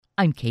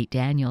I'm Kate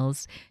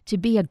Daniels. To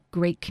be a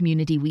great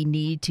community, we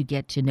need to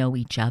get to know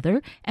each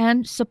other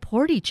and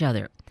support each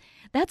other.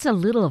 That's a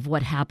little of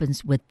what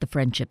happens with the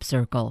Friendship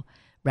Circle.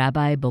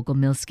 Rabbi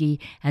Bogomilsky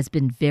has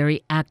been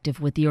very active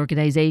with the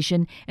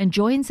organization and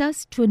joins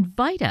us to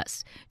invite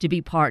us to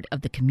be part of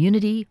the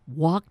community,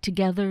 walk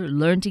together,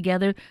 learn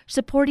together,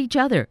 support each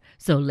other.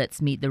 So let's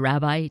meet the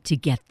rabbi to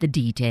get the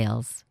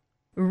details.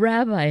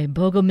 Rabbi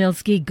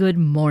Bogomilsky, good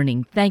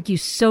morning. Thank you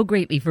so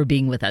greatly for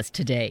being with us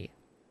today.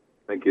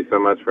 Thank you so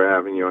much for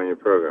having you on your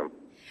program.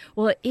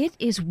 Well, it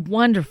is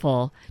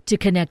wonderful to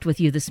connect with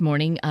you this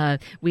morning.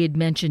 We had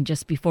mentioned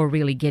just before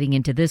really getting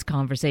into this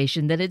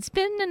conversation that it's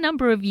been a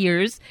number of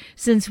years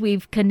since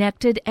we've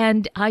connected,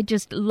 and I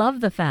just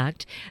love the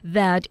fact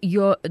that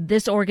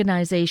this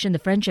organization, the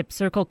Friendship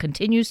Circle,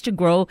 continues to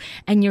grow,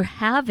 and you're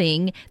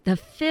having the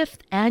 5th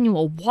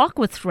annual Walk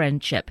with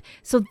Friendship.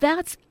 So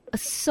that's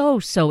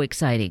so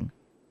exciting.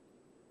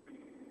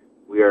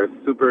 We are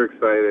super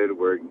excited.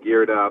 We're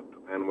geared up,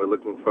 and we're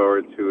looking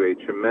forward to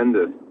a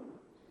tremendous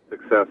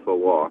successful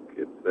walk.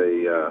 It's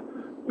a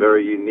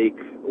very unique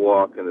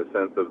walk in the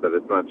sense of that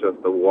it's not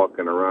just a walk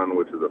and a run,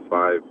 which is a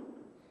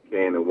 5K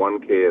and a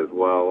 1K as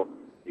well.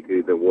 You can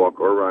either walk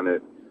or run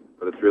it,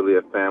 but it's really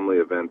a family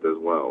event as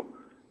well.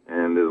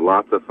 And there's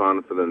lots of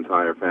fun for the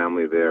entire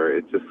family there.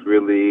 It's just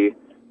really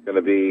going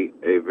to be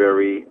a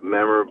very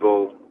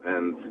memorable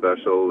and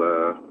special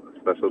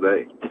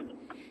day.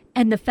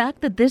 And the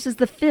fact that this is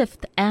the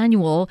 5th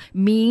annual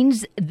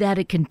means that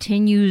it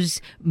continues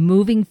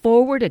moving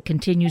forward, it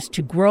continues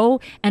to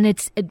grow, and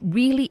it's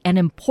really an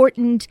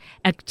important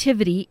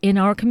activity in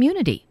our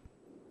community.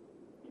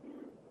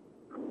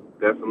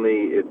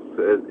 Definitely,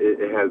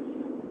 it has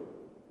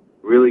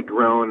really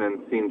grown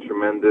and seen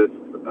tremendous,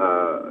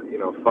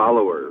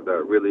 followers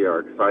that really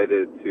are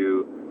excited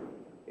to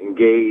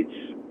engage,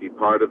 be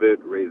part of it,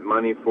 raise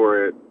money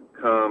for it,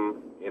 come,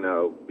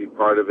 be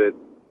part of it.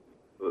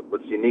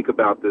 What's unique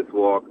about this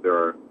walk, there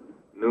are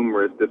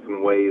numerous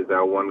different ways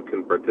how one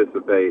can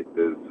participate.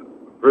 There's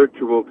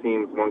virtual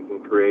teams one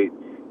can create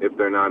if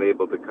they're not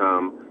able to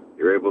come.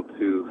 You're able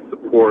to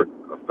support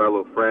a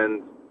fellow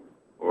friend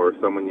or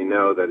someone you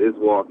know that is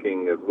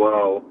walking as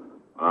well.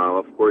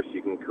 Of course,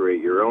 you can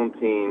create your own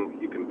team.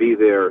 You can be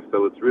there.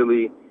 So it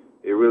really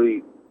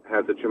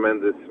has a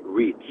tremendous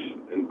reach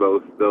in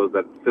both those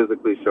that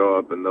physically show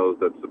up and those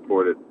that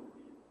support it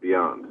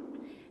beyond.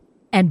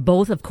 And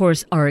both, of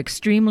course, are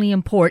extremely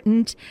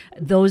important.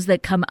 Those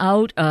that come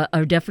out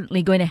are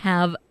definitely going to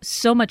have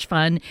so much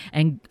fun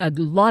and a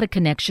lot of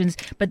connections.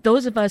 But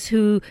those of us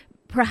who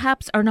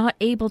perhaps are not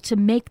able to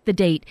make the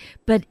date,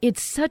 but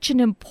it's such an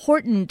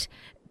important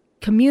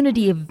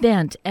community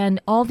event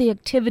and all the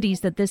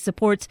activities that this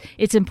supports,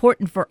 it's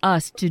important for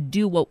us to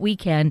do what we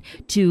can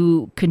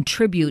to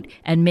contribute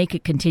and make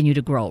it continue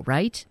to grow,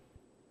 right?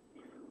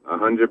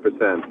 100%.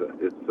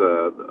 It's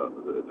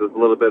just a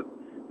little bit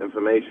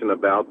information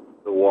about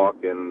the walk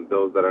and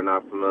those that are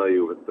not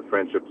familiar with the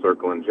Friendship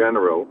Circle in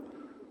general.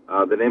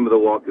 The name of the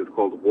walk is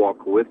called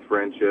Walk with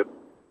Friendship.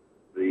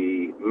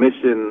 The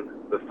mission,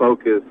 the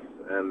focus,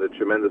 and the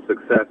tremendous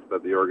success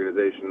that the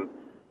organization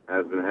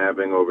has been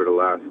having over the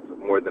last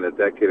more than a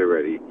decade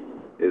already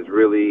is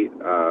really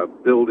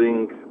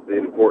building the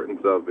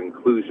importance of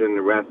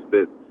inclusion,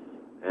 respite,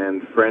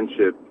 and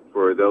friendship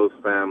for those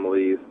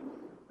families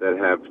that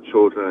have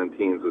children and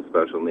teens with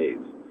special needs.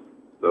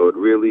 So it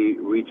really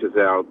reaches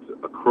out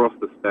across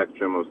the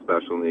spectrum of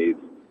special needs.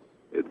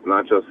 It's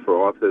not just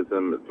for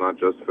autism. It's not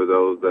just for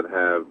those that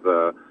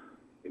have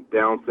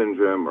Down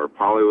syndrome or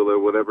polio or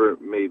whatever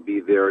may be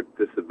their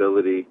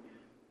disability,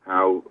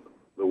 how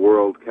the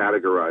world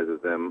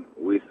categorizes them.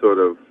 We sort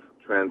of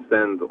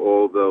transcend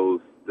all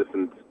those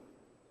different,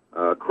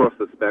 across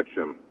the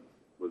spectrum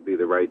would be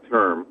the right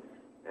term.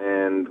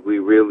 And we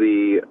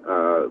really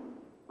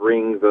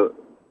bring the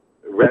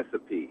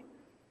recipe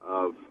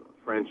of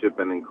friendship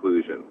and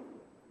inclusion.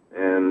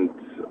 And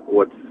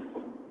what's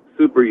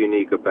super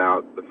unique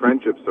about the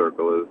Friendship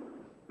Circle is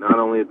not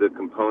only the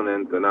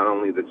component and not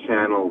only the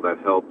channel that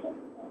helps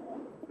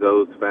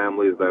those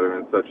families that are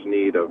in such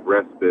need of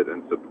respite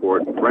and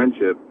support and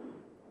friendship,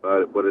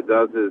 but what it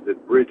does is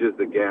it bridges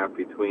the gap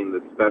between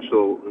the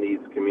special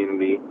needs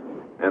community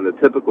and the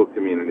typical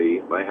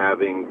community by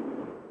having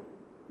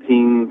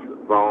teens,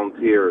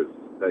 volunteers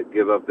that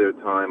give up their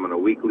time on a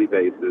weekly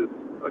basis,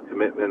 a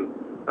commitment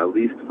at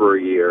least for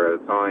a year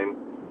at a time,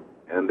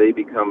 and they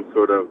become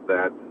sort of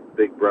that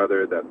big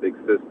brother, that big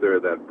sister,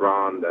 that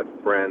bond, that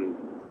friend.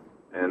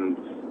 And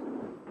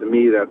to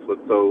me, that's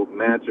what's so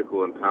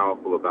magical and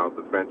powerful about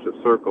the Friendship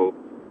Circle.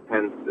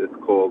 Hence, it's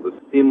called the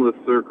seamless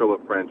circle of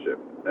friendship.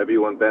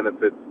 Everyone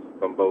benefits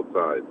from both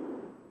sides.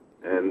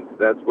 And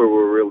that's where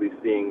we're really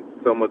seeing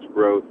so much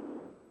growth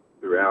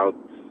throughout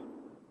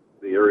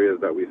the areas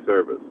that we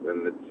service.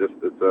 And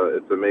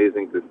it's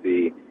amazing to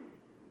see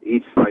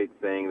each site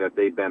saying that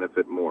they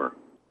benefit more.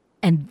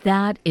 And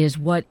that is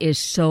what is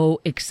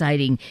so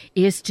exciting,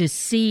 is to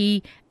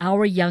see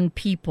our young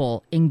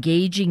people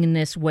engaging in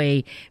this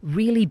way,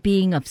 really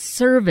being of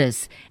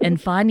service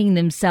and finding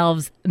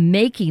themselves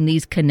making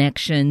these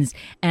connections.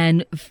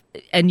 And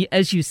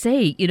as you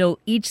say,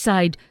 each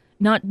side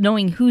not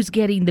knowing who's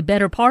getting the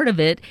better part of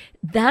it.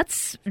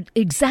 That's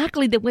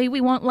exactly the way we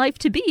want life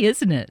to be,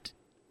 isn't it?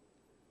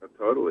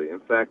 Totally.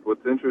 In fact,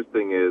 what's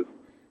interesting is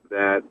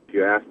that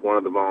you ask one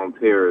of the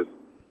volunteers,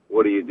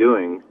 what are you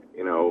doing?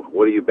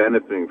 What are you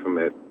benefiting from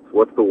it?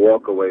 What's the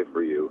walk away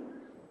for you?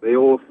 They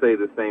all say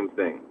the same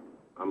thing.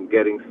 I'm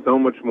getting so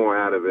much more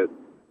out of it,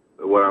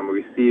 what I'm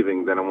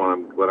receiving, than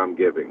what I'm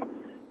giving.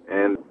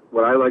 And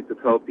what I like to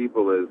tell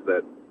people is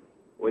that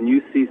when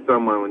you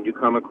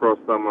come across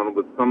someone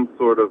with some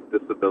sort of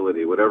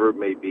disability, whatever it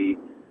may be,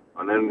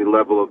 on any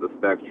level of the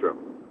spectrum,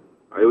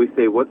 I always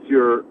say, what's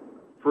your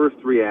first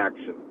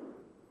reaction?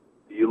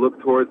 Do you look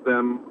towards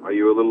them? Are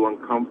you a little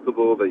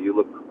uncomfortable that you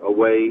look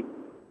away?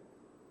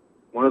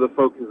 One of the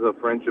focuses of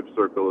Friendship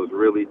Circle is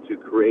really to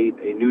create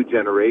a new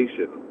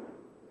generation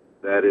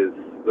that is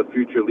the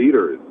future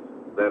leaders,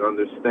 that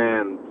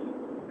understands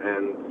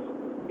and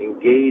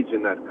engage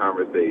in that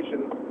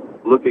conversation,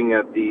 looking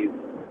at these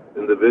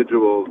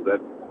individuals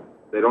that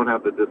they don't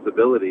have the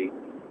disability,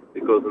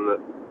 because in the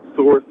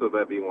source of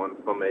everyone,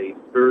 from a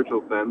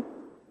spiritual sense,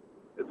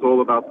 it's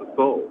all about the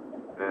soul,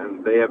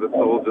 and they have a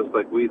soul just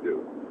like we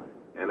do.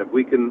 And if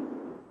we can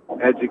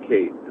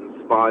educate,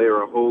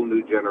 inspire a whole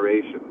new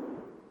generation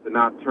to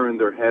not turn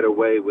their head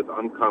away with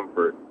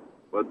uncomfort,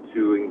 but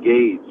to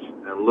engage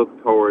and look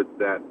towards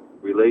that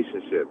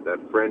relationship, that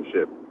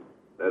friendship,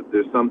 that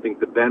there's something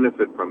to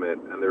benefit from it,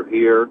 and they're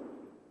here.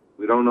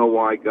 We don't know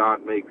why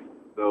God makes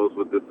those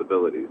with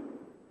disabilities,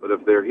 but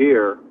if they're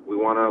here, we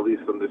want to at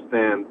least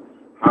understand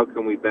how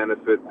can we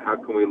benefit, how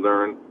can we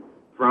learn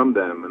from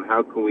them, and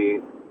how can we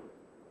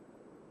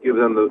give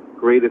them the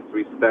greatest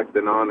respect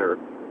and honor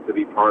to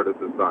be part of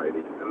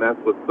society. And that's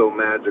what's so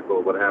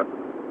magical, what happens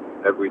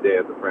every day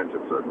at the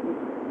Friendship Circle.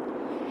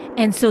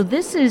 And so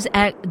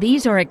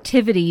these are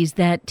activities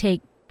that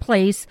take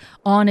place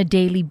on a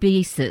daily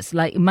basis,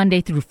 like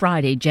Monday through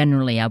Friday,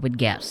 generally, I would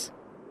guess.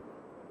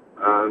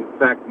 In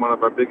fact, one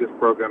of our biggest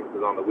programs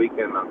is on the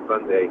weekend, on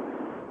Sunday,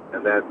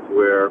 and that's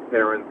where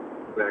parents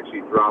can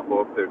actually drop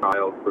off their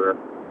child for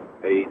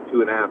a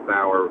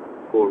 2.5-hour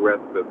full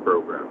respite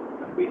program.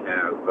 We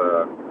have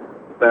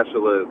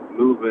specialists,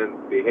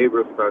 movement,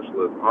 behavioral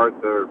specialists, art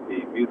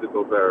therapy,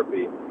 musical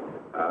therapy,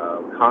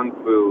 kung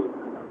fu,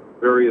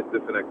 various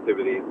different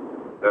activities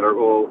that are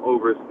all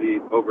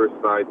oversight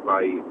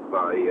by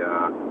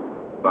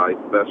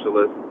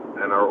specialists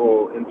and are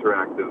all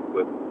interactive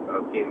with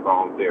teen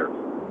volunteers.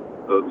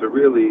 So it's a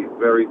really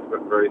very,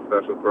 very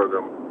special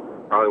program.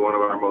 Probably one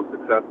of our most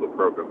successful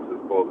programs is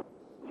called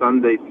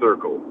Sunday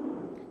Circle.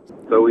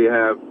 So we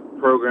have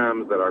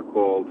programs that are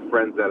called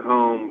Friends at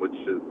Home, which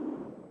is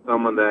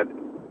someone that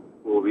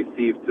will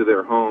receive to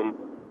their home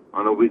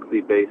on a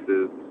weekly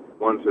basis,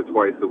 once or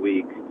twice a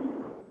week.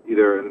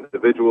 Either an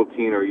individual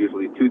teen or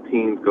usually two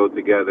teens go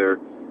together,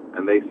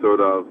 and they sort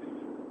of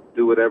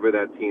do whatever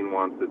that teen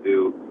wants to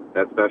do,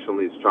 that special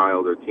needs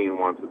child or teen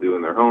wants to do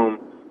in their home.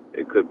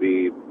 It could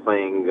be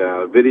playing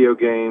video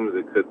games,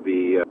 it could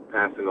be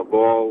passing a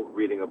ball,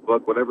 reading a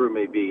book, whatever it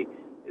may be.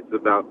 It's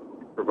about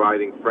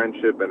providing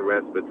friendship and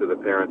respite to the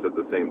parents at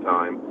the same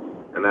time,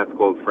 and that's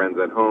called Friends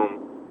at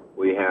Home.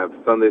 We have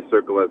Sunday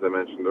Circle, as I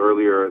mentioned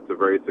earlier. It's a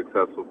very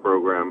successful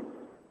program.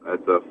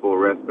 It's a full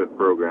respite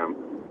program.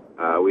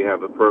 We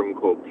have a program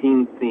called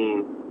Teen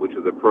Scene, which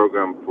is a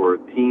program for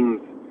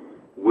teens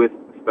with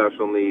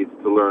special needs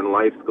to learn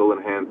life skill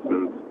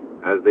enhancements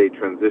as they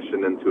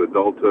transition into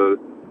adulthood.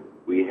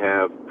 We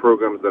have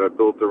programs that are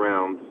built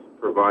around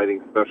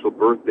providing special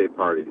birthday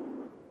parties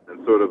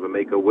and sort of a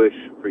make-a-wish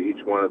for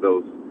each one of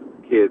those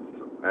kids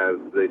as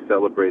they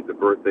celebrate the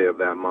birthday of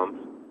that month.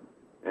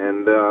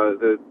 And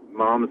the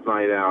Mom's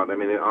Night Out, I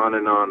mean, on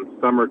and on.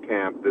 Summer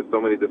camp, there's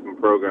so many different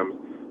programs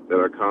that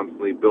are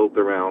constantly built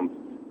around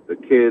the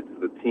kids,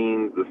 the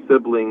teens, the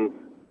siblings,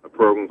 a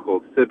program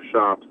called Sib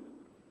Shops,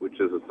 which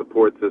is a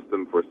support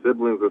system for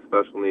siblings with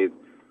special needs.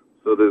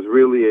 So there's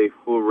really a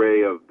full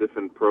array of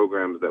different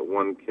programs that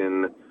one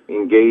can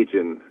engage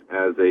in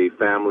as a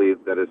family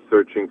that is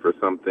searching for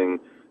something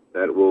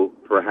that will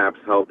perhaps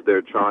help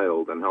their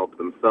child and help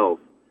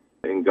themselves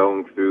in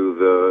going through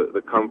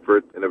the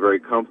comfort in a very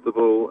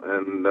comfortable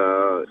and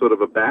sort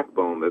of a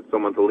backbone, that's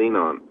someone to lean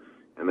on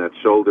and that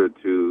shoulder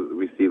to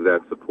receive that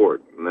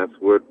support. And that's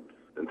what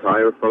the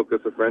entire focus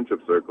of Friendship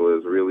Circle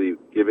is, really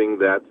giving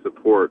that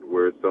support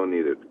where it's so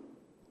needed.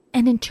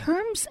 And in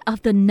terms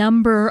of the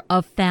number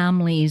of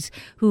families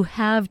who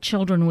have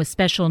children with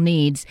special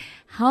needs,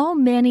 how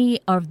many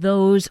of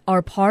those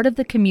are part of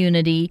the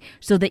community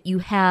so that you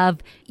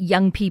have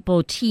young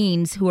people,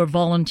 teens, who are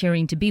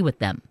volunteering to be with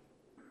them?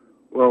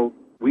 Well,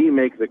 we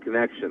make the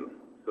connection.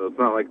 So it's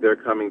not like they're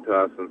coming to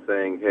us and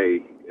saying,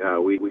 hey,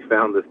 we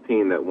found this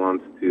teen that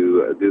wants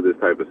to do this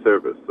type of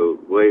service. So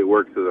the way it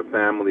works is a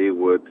family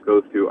would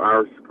go through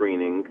our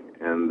screening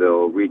and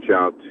they'll reach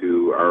out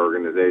to our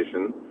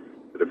organization.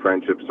 to the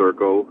Friendship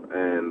Circle,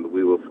 and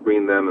we will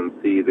screen them and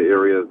see the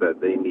areas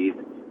that they need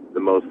the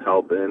most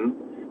help in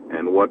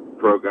and what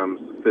programs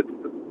fit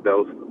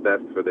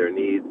best for their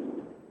needs,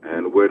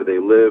 and where do they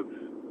live,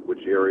 which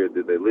area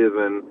do they live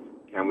in,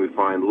 can we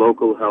find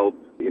local help.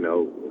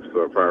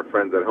 So for our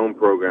Friends at Home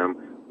program,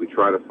 we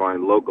try to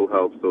find local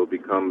help so it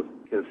becomes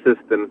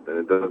consistent and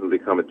it doesn't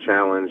become a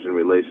challenge in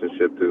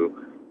relationship to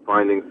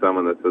finding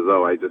someone that says,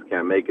 oh, I just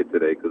can't make it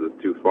today because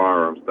it's too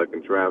far, or I'm stuck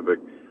in traffic,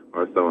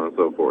 or so on and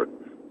so forth.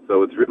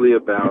 So it's really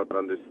about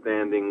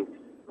understanding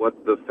what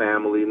the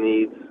family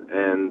needs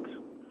and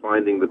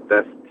finding the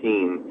best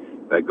teen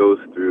that goes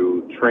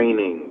through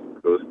training,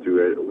 goes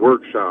through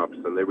workshops,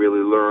 and they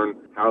really learn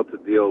how to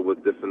deal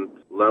with different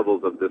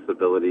levels of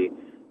disability.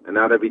 And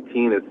not every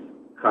teen is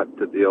cut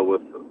to deal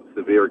with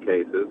severe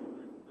cases.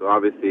 So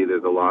obviously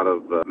there's a lot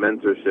of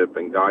mentorship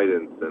and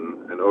guidance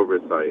and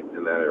oversight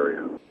in that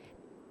area.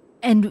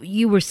 And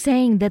you were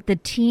saying that the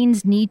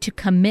teens need to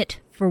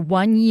commit for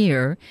 1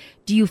 year.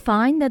 Do you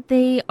find that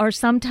they are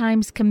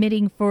sometimes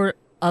committing for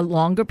a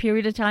longer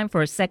period of time,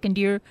 for a second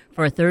year,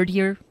 for a third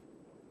year?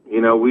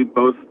 We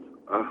boast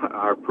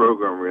our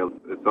program, really.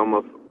 It's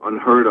almost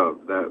unheard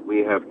of that we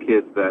have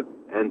kids that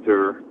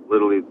enter,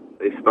 literally,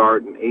 they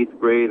start in 8th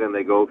grade and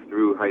they go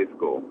through high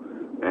school.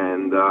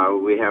 And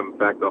we have, in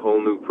fact, a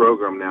whole new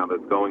program now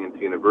that's going into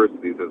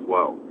universities as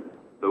well.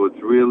 So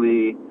it's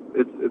really,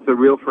 it's a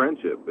real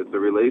friendship. It's a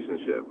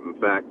relationship. In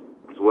fact,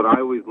 it's what I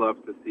always love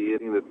to see. I've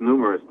seen this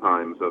numerous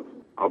times.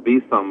 I'll be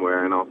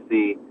somewhere and I'll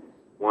see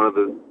one of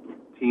the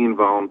teen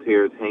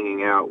volunteers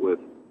hanging out with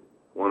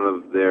one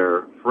of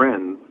their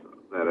friends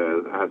that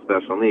has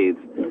special needs.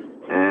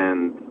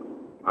 And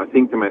I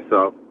think to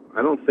myself,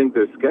 I don't think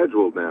they're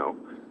scheduled now.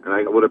 And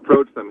I would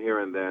approach them here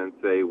and there and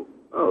say,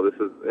 oh, this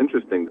is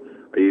interesting.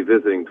 Are you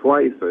visiting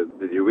twice, or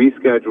did you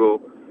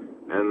reschedule?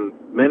 And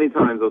many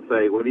times they'll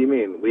say, what do you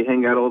mean? We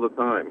hang out all the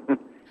time.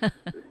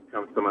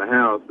 Comes to my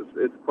house.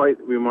 It's quite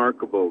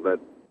remarkable that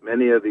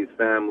many of these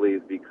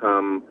families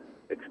become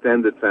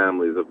extended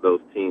families of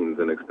those teens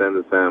and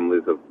extended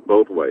families of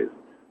both ways.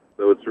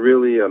 So it's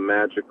really a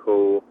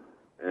magical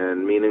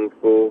and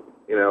meaningful,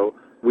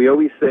 we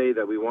always say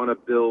that we want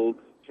to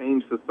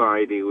change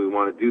society. We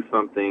want to do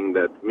something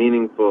that's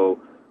meaningful.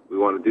 We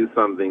want to do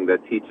something that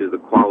teaches the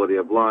quality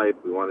of life.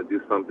 We want to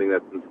do something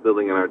that's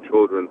instilling in our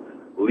children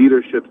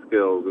leadership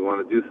skills. We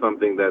want to do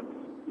something that's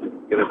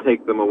going to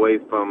take them away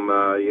from,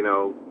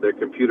 their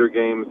computer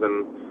games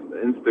and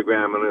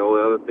Instagram and all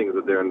the other things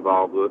that they're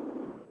involved with.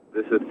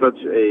 This is such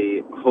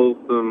a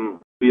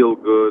wholesome,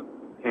 feel-good,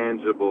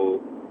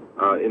 tangible,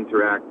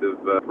 interactive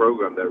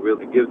program that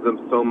really gives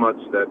them so much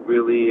that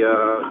really,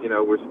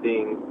 we're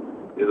seeing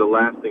is a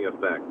lasting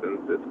effect, and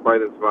it's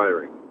quite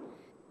inspiring.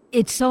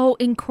 It's so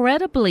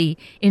incredibly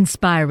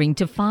inspiring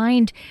to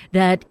find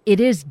that it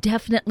is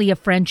definitely a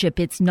friendship.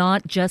 It's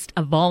not just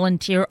a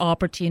volunteer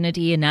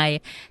opportunity and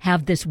I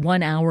have this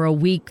 1 hour a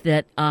week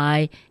that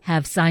I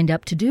have signed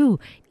up to do.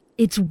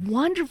 It's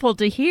wonderful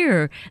to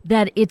hear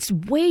that it's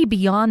way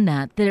beyond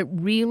that it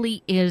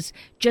really is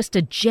just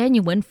a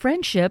genuine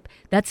friendship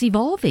that's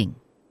evolving.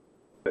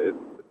 It's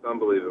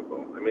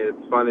unbelievable. I mean,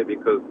 it's funny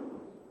because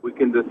we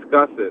can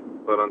discuss it,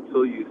 but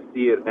until you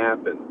see it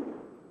happen,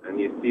 and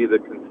you see the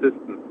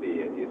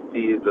consistency, and you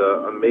see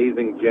the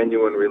amazing,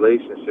 genuine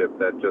relationship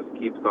that just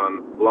keeps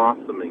on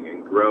blossoming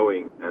and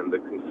growing, and the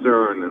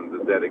concern and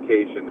the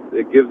dedication,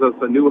 it gives us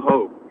a new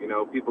hope.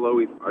 People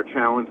always are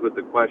challenged with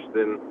the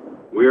question,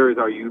 where is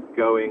our youth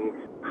going?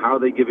 How are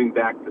they giving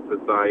back to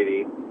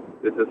society?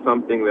 This is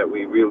something that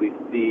we really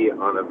see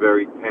on a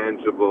very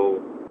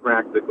tangible,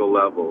 practical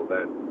level,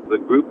 that the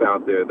group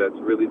out there that's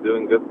really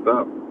doing good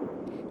stuff.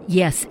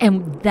 Yes,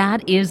 and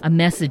that is a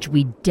message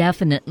we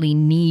definitely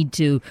need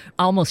to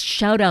almost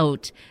shout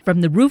out from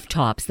the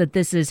rooftops that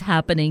this is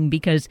happening,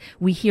 because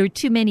we hear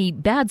too many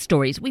bad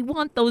stories. We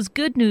want those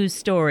good news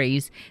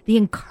stories, the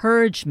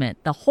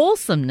encouragement, the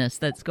wholesomeness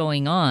that's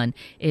going on.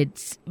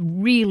 It's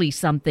really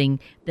something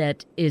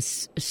that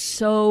is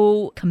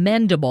so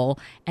commendable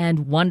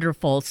and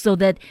wonderful. So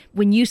that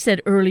when you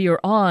said earlier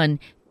on,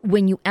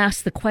 when you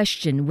ask the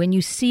question, when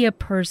you see a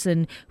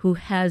person who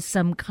has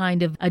some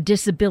kind of a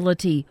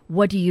disability,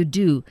 what do you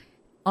do?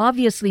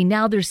 Obviously,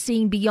 now they're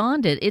seeing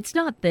beyond it. It's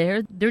not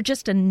there. They're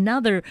just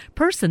another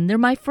person. They're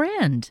my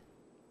friend.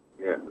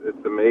 Yeah,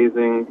 it's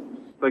amazing.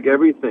 It's like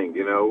everything,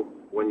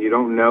 when you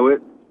don't know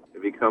it,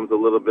 it becomes a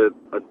little bit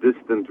a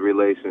distant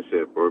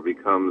relationship, or it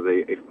becomes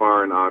a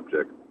foreign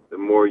object. The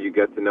more you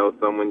get to know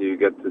someone, you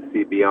get to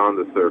see beyond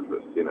the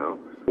surface,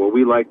 What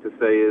we like to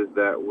say is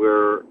that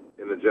we're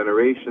in a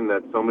generation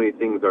that so many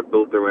things are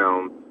built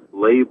around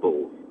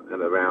labels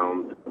and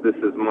around, this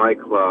is my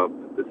club,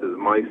 this is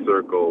my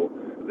circle,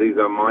 these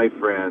are my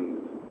friends,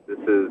 this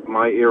is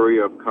my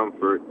area of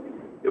comfort.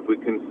 If we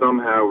can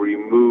somehow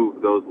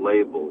remove those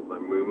labels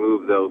and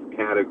remove those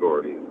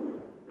categories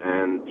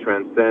and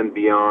transcend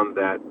beyond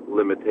that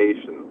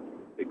limitation,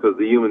 because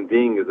the human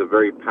being is a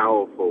very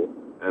powerful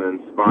and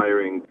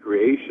inspiring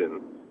creation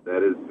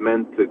that is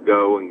meant to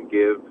go and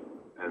give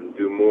and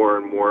do more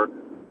and more.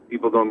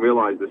 People don't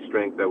realize the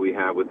strength that we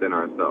have within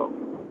ourselves.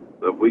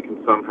 So if we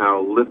can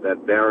somehow lift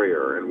that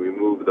barrier and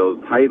remove those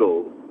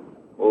titles,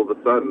 all of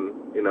a sudden,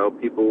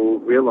 people will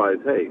realize,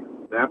 hey,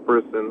 that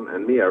person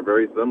and me are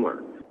very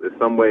similar. There's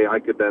some way I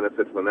could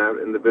benefit from that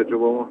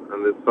individual,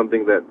 and there's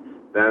something that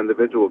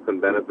individual can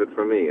benefit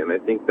from me. And I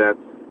think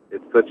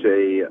it's such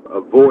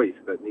a voice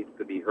that needs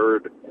to be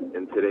heard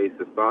in today's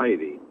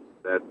society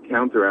that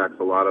counteracts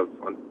a lot of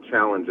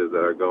challenges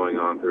that are going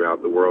on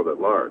throughout the world at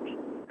large.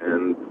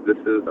 And this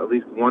is at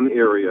least one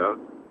area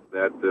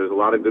that there's a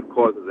lot of good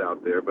causes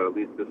out there, but at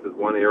least this is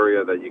one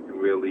area that you can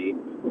really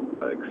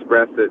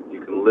express it,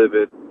 you can live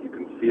it, you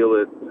can feel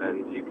it,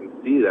 and you can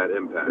see that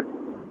impact.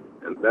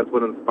 And that's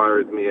what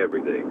inspires me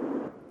every day.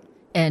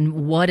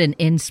 And what an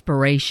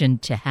inspiration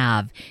to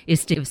have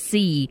is to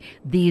see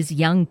these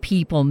young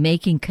people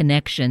making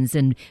connections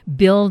and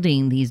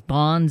building these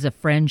bonds of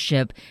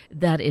friendship.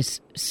 That is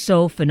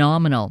so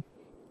phenomenal.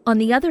 On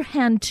the other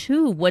hand,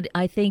 too, what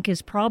I think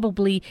is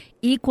probably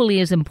equally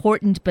as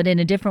important, but in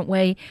a different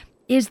way,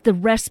 is the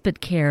respite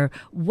care.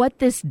 What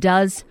this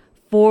does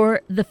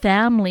for the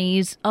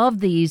families of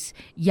these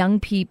young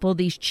people,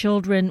 these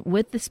children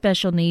with the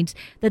special needs,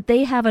 that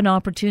they have an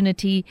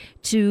opportunity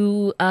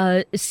to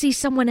see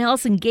someone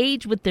else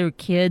engage with their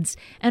kids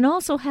and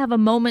also have a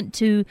moment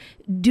to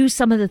do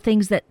some of the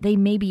things that they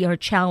maybe are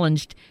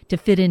challenged to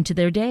fit into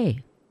their day.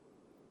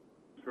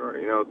 Sure.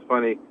 It's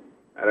funny.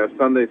 At our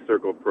Sunday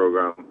Circle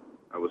program,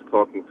 I was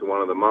talking to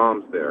one of the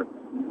moms there,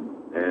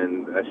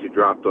 and as she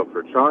dropped off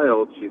her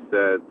child, she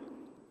said,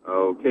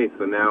 okay,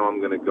 so now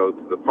I'm going to go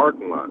to the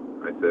parking lot.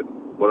 I said,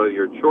 what are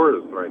your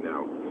chores right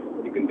now?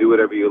 You can do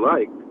whatever you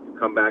like.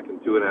 Come back in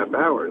 2.5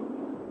 hours.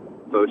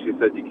 So she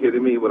said, you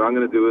kidding me? What I'm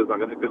going to do is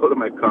I'm going to go to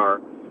my car,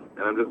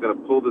 and I'm just going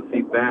to pull the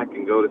seat back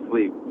and go to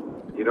sleep.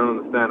 You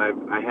don't understand.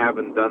 I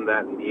haven't done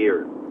that in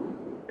years.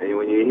 And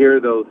when you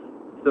hear those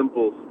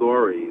simple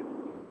stories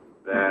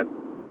that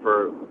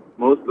for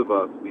most of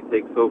us, we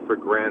take so for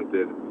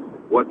granted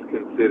what's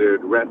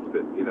considered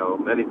respite.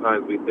 Many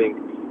times we think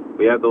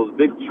we have those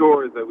big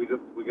chores that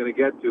we're going to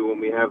get to when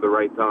we have the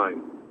right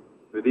time.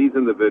 For these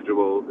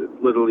individuals,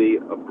 it's literally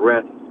a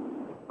breath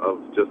of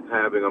just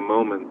having a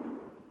moment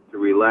to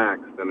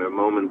relax and a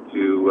moment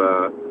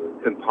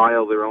to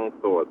compile their own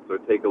thoughts or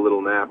take a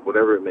little nap,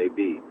 whatever it may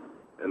be.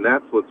 And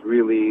that's what's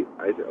really,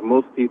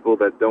 most people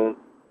that don't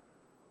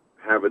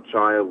have a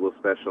child with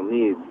special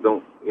needs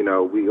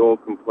we all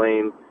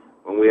complain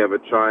when we have a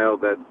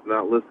child that's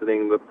not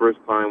listening the first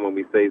time when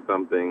we say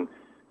something,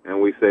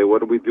 and we say,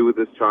 what do we do with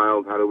this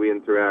child? How do we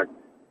interact?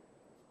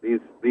 These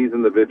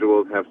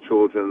individuals have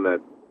children that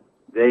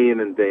day in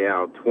and day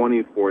out,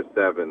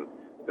 24/7,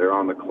 they're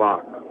on the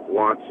clock,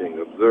 watching,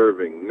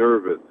 observing,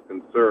 nervous,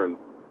 concerned.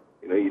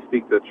 You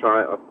speak to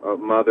a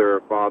mother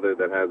or father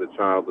that has a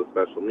child with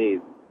special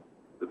needs,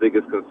 the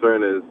biggest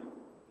concern is,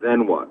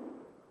 then what?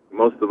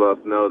 Most of us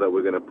know that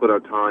we're going to put our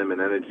time and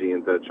energy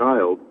into a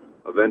child.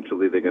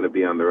 Eventually, they're going to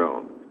be on their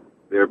own.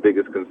 Their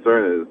biggest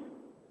concern is,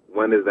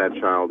 when is that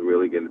child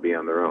really going to be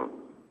on their own?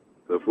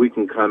 So if we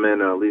can come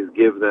in and at least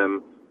give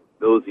them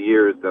those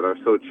years that are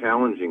so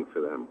challenging for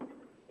them,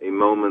 a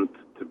moment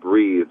to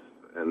breathe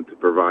and to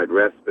provide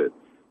respite,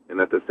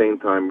 and at the same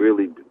time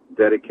really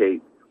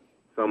dedicate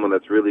someone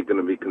that's really going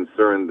to be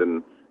concerned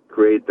and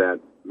create that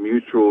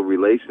mutual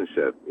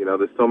relationship.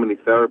 There's so many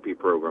therapy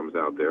programs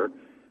out there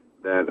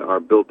that are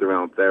built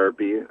around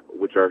therapy,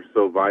 which are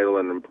so vital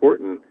and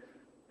important,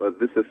 but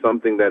this is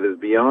something that is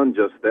beyond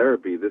just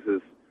therapy. This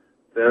is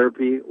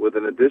therapy with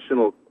an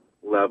additional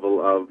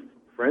level of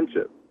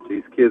friendship.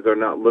 These kids are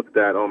not looked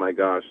at, oh my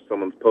gosh,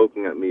 someone's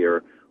poking at me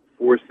or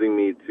forcing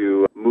me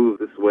to move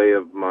this way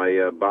of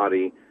my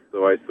body,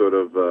 so I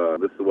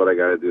this is what I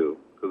got to do.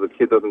 Because the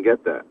kid doesn't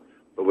get that.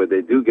 But what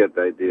they do get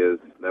the idea is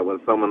that when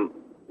someone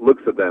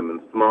looks at them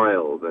and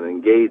smiles and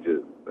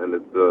engages, and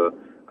it's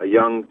a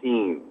young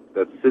teen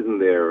that's sitting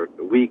there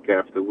week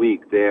after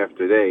week, day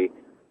after day,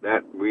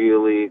 that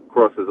really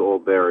crosses all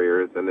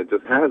barriers, and it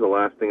just has a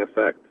lasting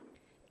effect.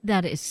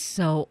 That is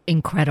so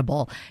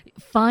incredible.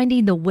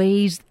 Finding the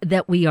ways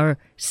that we are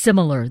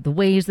similar, the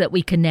ways that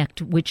we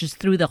connect, which is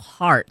through the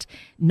heart,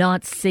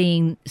 not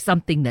seeing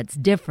something that's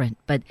different,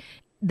 but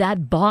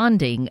that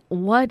bonding.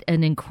 What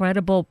an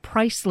incredible,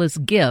 priceless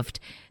gift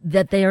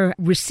that they're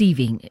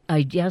receiving.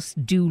 I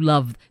just do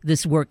love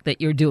this work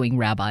that you're doing,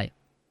 Rabbi.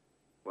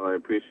 Well, I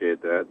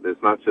appreciate that.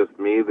 There's not just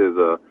me. There's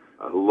a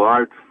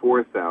large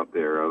force out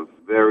there of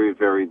very,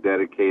 very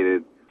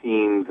dedicated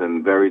teams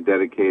and very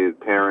dedicated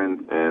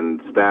parents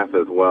and staff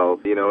as well.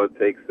 It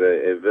takes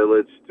a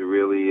village to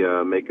really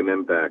make an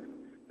impact.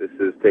 This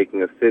is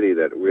taking a city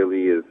that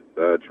really is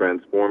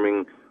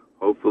transforming,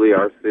 hopefully,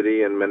 our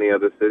city and many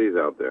other cities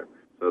out there.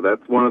 So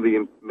that's one of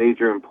the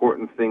major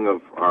important thing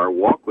of our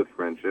walk with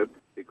friendship,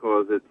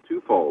 because it's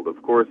twofold.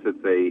 Of course,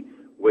 it's a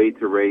way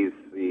to raise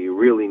the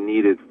really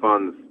needed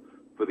funds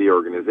for the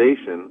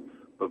organization,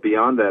 but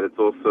beyond that, it's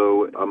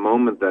also a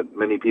moment that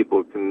many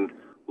people can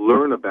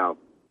learn about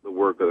the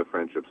work of the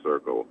Friendship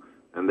Circle,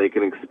 and they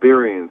can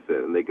experience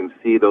it, and they can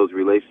see those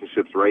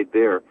relationships right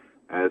there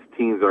as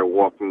teens are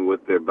walking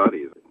with their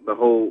buddies. The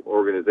whole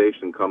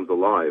organization comes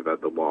alive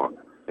at the walk,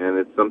 And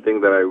it's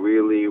something that I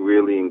really,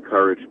 really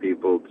encourage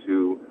people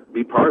to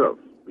be part of.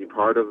 Be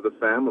part of the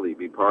family.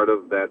 Be part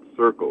of that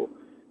circle.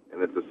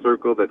 And it's a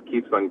circle that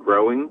keeps on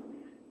growing,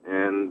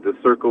 and the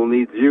circle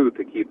needs you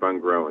to keep on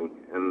growing.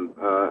 And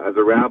as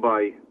a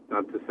rabbi,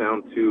 not to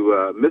sound too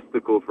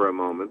mystical for a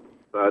moment,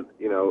 but,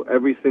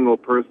 every single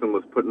person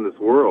was put in this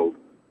world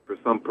for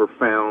some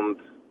profound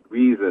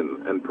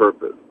reason and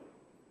purpose.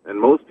 And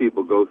most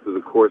people go through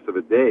the course of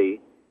a day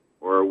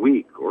or a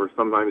week or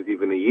sometimes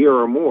even a year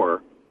or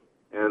more,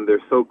 and they're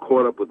so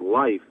caught up with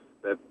life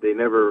that they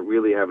never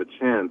really have a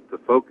chance to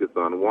focus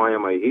on, why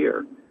am I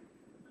here?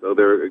 So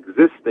they're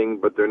existing,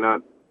 but they're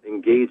not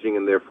engaging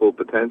in their full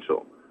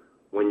potential.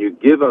 When you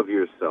give of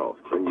yourself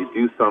and you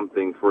do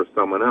something for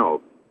someone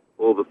else,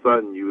 all of a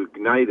sudden you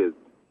ignited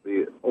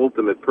the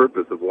ultimate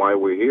purpose of why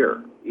we're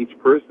here. Each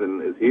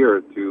person is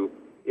here to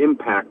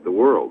impact the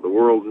world. The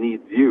world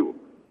needs you.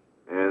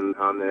 And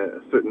on a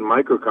certain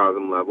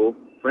microcosm level,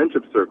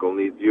 Friendship Circle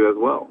needs you as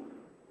well.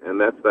 And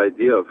that's the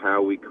idea of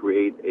how we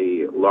create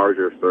a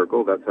larger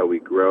circle. That's how we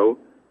grow.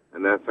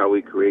 And that's how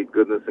we create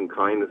goodness and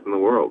kindness in the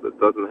world. It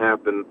doesn't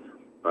happen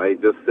by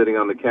just sitting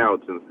on the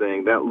couch and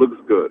saying, that looks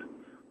good.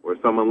 Or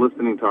someone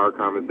listening to our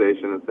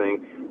conversation and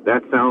saying,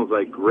 that sounds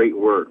like great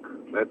work.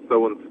 That's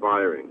so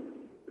inspiring.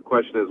 The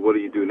question is, what do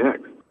you do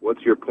next?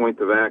 What's your point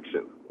of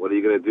action? What are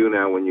you going to do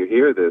now when you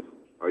hear this?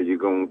 Are you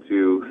going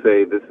to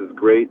say, this is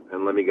great,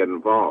 and let me get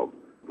involved?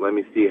 Let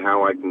me see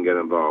how I can get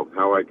involved,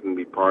 how I can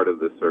be part of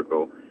this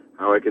circle,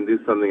 how I can do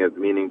something that's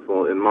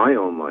meaningful in my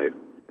own life.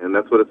 And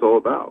that's what it's all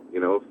about.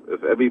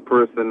 If every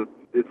person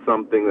did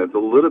something that's a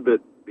little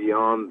bit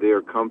beyond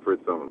their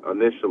comfort zone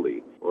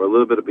initially, or a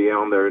little bit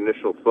beyond their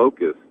initial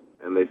focus,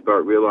 and they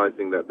start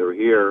realizing that they're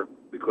here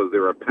because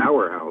they're a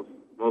powerhouse,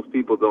 most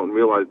people don't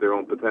realize their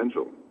own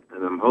potential.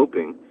 And I'm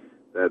hoping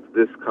that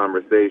this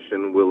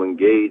conversation will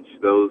engage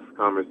those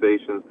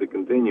conversations to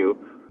continue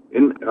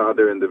in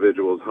other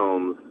individuals'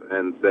 homes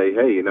and say,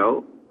 hey,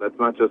 that's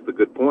not just a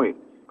good point.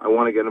 I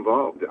want to get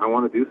involved. I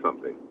want to do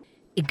something.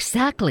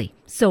 Exactly.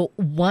 So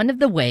one of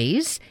the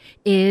ways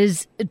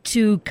is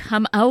to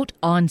come out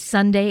on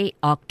Sunday,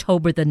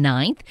 October the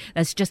 9th.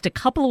 That's just a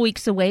couple of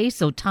weeks away,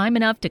 so time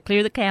enough to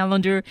clear the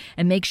calendar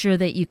and make sure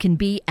that you can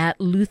be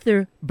at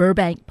Luther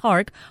Burbank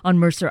Park on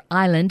Mercer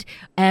Island.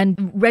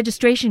 And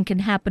registration can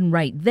happen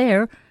right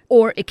there,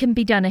 or it can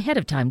be done ahead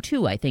of time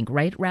too, I think,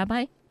 right,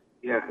 Rabbi?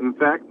 Yeah, in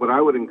fact, what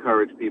I would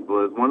encourage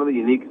people is one of the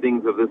unique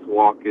things of this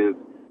walk is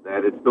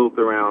that it's built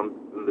around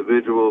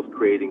individuals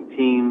creating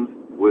teams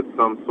with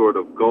some sort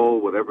of goal,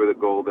 whatever the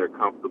goal they're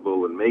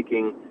comfortable in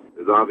making.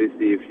 There's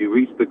obviously, if you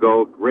reach the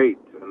goal, great,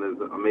 and there's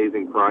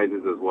amazing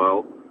prizes as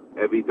well.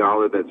 Every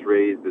dollar that's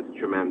raised is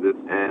tremendous,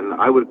 and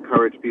I would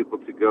encourage people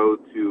to go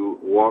to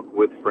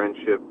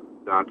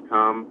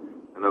walkwithfriendship.com,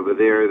 and over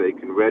there they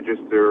can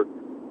register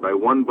by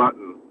one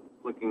button.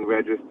 Clicking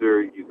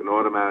register, you can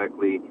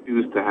automatically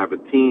choose to have a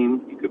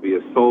team. You could be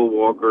a sole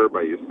walker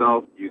by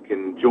yourself. You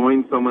can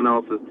join someone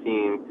else's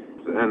team,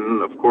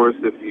 and of course,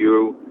 if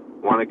you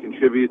want to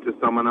contribute to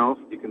someone else,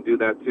 you can do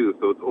that too.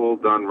 So it's all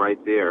done right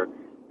there.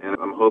 And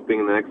I'm hoping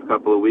in the next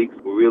couple of weeks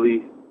we'll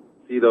really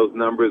see those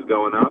numbers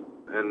going up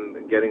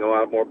and getting a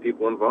lot more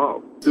people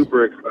involved.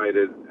 Super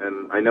excited,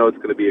 and I know it's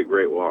going to be a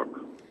great walk.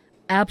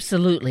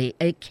 Absolutely.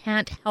 It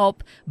can't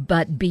help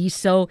but be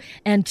so.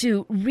 And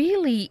to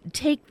really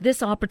take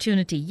this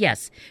opportunity,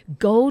 yes,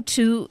 go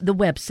to the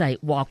website,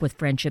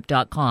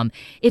 walkwithfriendship.com.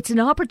 It's an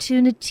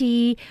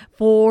opportunity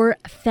for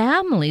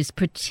families,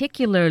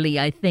 particularly,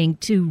 I think,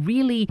 to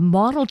really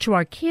model to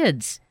our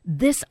kids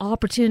this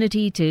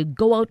opportunity to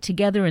go out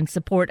together and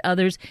support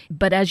others.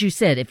 But as you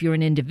said, if you're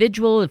an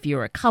individual, if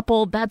you're a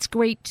couple, that's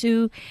great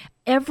too.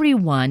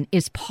 Everyone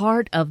is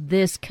part of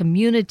this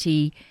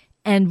community,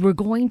 and we're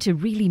going to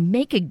really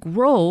make it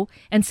grow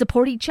and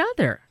support each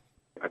other.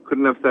 I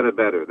couldn't have said it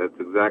better. That's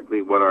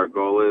exactly what our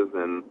goal is.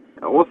 And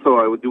also,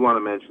 I do want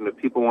to mention, if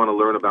people want to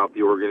learn about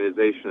the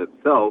organization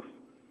itself,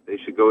 they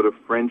should go to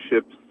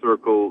Friendship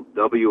Circle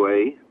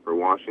WA for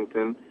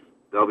Washington,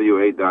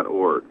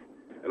 WA.org.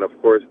 And of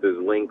course, there's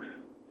links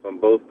from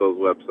both those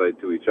websites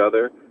to each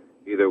other.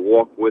 Either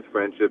Walk With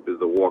Friendship is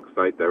the walk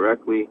site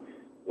directly,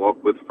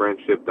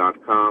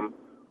 walkwithfriendship.com,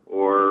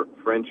 or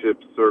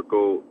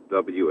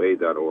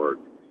friendshipcirclewa.org.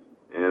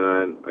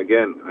 And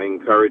again, I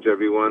encourage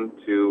everyone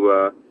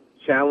to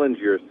challenge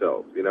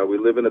yourself. We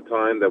live in a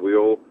time that we're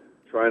all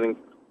trying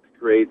to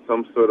create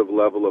some sort of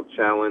level of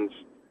challenge.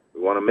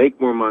 We want to make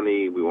more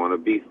money, we want to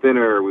be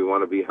thinner, we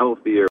want to be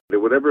healthier.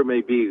 Whatever it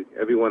may be,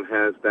 everyone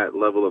has that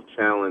level of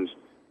challenge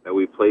that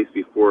we place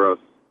before us.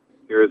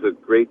 Here is a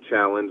great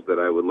challenge that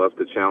I would love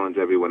to challenge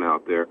everyone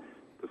out there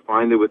to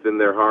find it within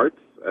their hearts,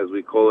 as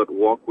we call it,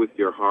 Walk With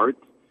Your Heart,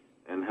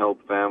 and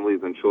help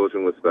families and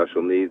children with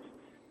special needs.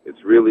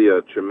 It's really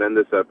a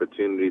tremendous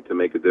opportunity to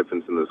make a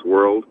difference in this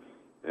world,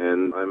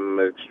 and I'm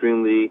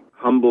extremely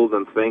humbled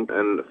and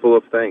full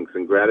of thanks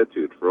and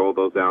gratitude for all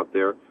those out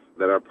there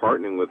that are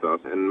partnering with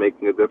us and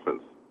making a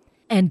difference.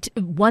 And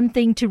one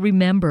thing to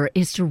remember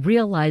is to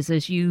realize,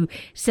 as you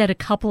said a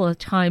couple of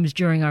times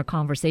during our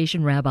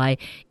conversation, Rabbi,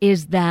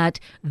 is that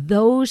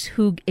those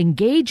who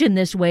engage in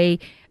this way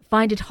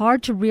find it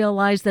hard to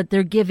realize that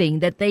they're giving,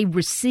 that they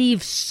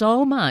receive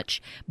so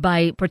much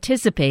by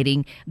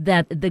participating,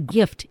 that the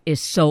gift is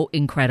so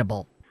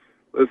incredible.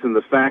 Listen,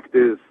 the fact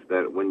is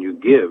that when you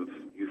give,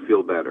 you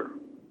feel better.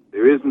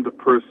 There isn't a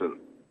person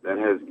that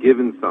has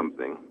given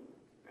something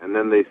and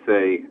then they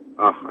say,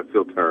 oh, I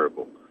feel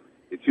terrible.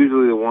 It's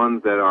usually the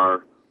ones that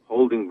are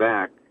holding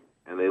back,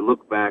 and they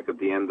look back at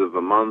the end of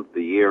a month, a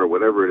year, or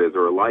whatever it is,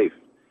 or a life,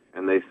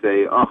 and they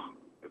say, oh,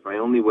 if I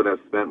only would have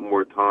spent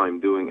more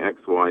time doing X,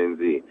 Y, and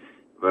Z,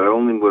 if I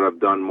only would have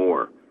done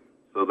more.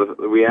 So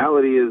the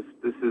reality is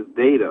this is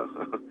data,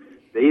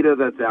 data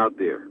that's out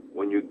there.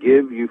 When you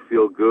give, you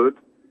feel good,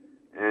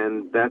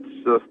 and that's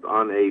just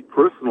on a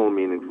personal,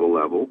 meaningful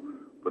level.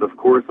 But, of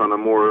course, on a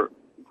more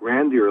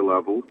grandeur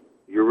level,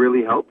 you're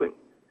really helping.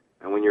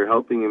 And when you're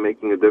helping, you're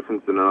making a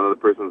difference in another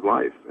person's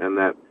life. And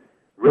that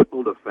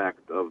rippled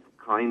effect of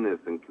kindness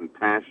and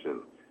compassion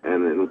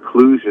and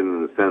inclusion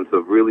in the sense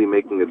of really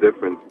making a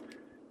difference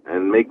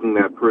and making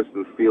that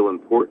person feel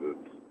important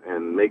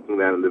and making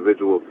that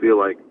individual feel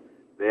like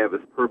they have a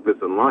purpose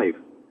in life,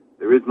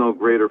 there is no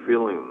greater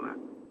feeling than that.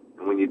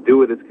 And when you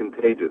do it, it's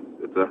contagious.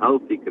 It's a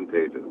healthy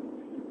contagion.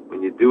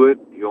 When you do it,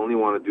 you only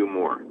want to do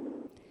more.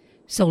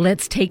 So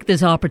let's take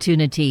this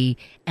opportunity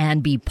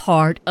and be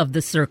part of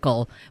the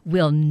circle.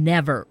 We'll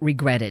never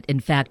regret it.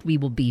 In fact, we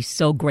will be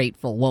so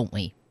grateful, won't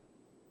we?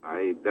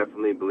 I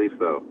definitely believe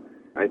so.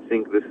 I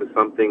think this is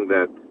something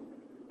that,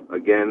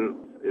 again,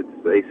 it's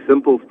a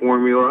simple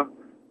formula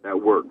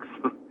that works.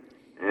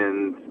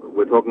 And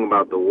we're talking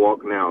about the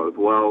walk now as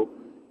well.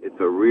 It's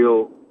a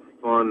real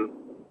fun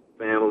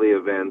family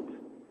event.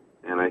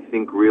 And I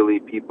think really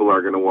people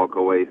are going to walk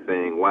away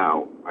saying,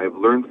 wow, I've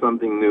learned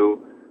something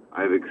new.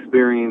 I've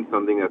experienced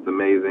something that's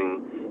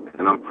amazing,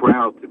 and I'm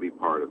proud to be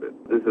part of it.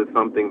 This is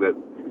something that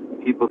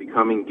people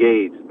become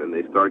engaged, and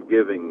they start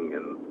giving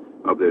and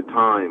of their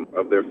time,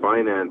 of their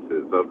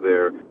finances, of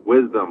their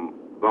wisdom,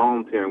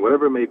 volunteering,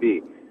 whatever it may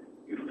be.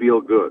 You feel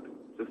good.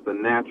 Just a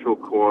natural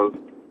cause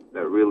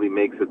that really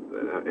makes it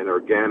an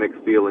organic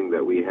feeling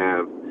that we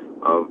have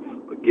of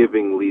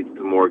giving leads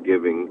to more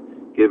giving.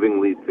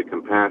 Giving leads to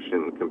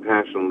compassion.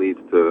 Compassion leads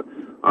to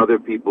other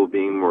people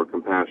being more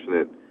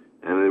compassionate.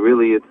 And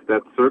really, it's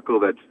that circle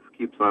that just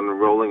keeps on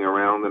rolling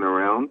around and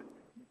around.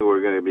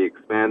 We're going to be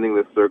expanding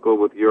this circle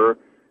with your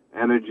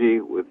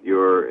energy, with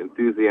your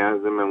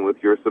enthusiasm, and with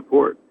your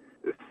support.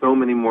 There's so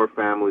many more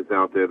families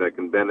out there that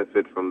can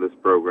benefit from this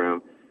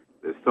program.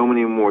 There's so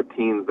many more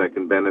teens that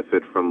can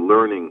benefit from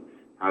learning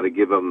how to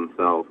give of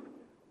themselves.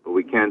 But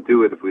we can't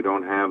do it if we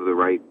don't have the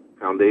right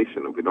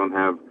foundation, if we don't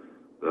have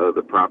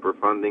the proper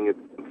funding.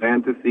 It's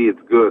fantasy,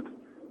 it's good,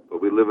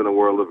 but we live in a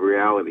world of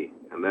reality.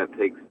 And that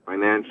takes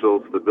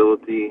financial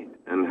stability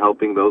and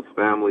helping those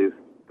families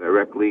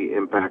directly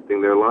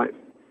impacting their life.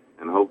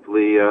 And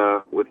hopefully,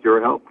 with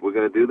your help, we're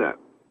going to do that.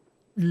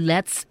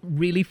 Let's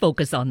really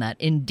focus on that.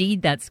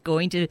 Indeed, that's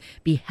going to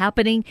be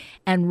happening.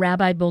 And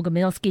Rabbi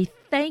Bogomilsky,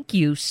 thank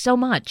you so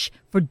much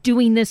for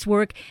doing this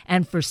work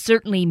and for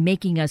certainly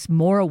making us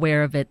more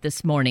aware of it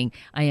this morning.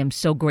 I am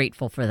so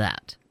grateful for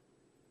that.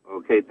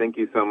 Okay, thank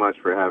you so much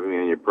for having me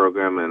on your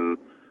program, and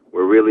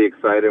we're really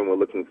excited and we're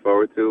looking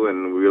forward to,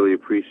 and we really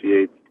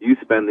appreciate you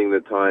spending the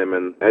time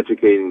and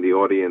educating the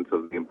audience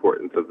of the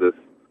importance of this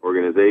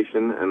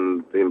organization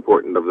and the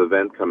importance of the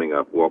event coming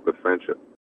up, Walk with Friendship.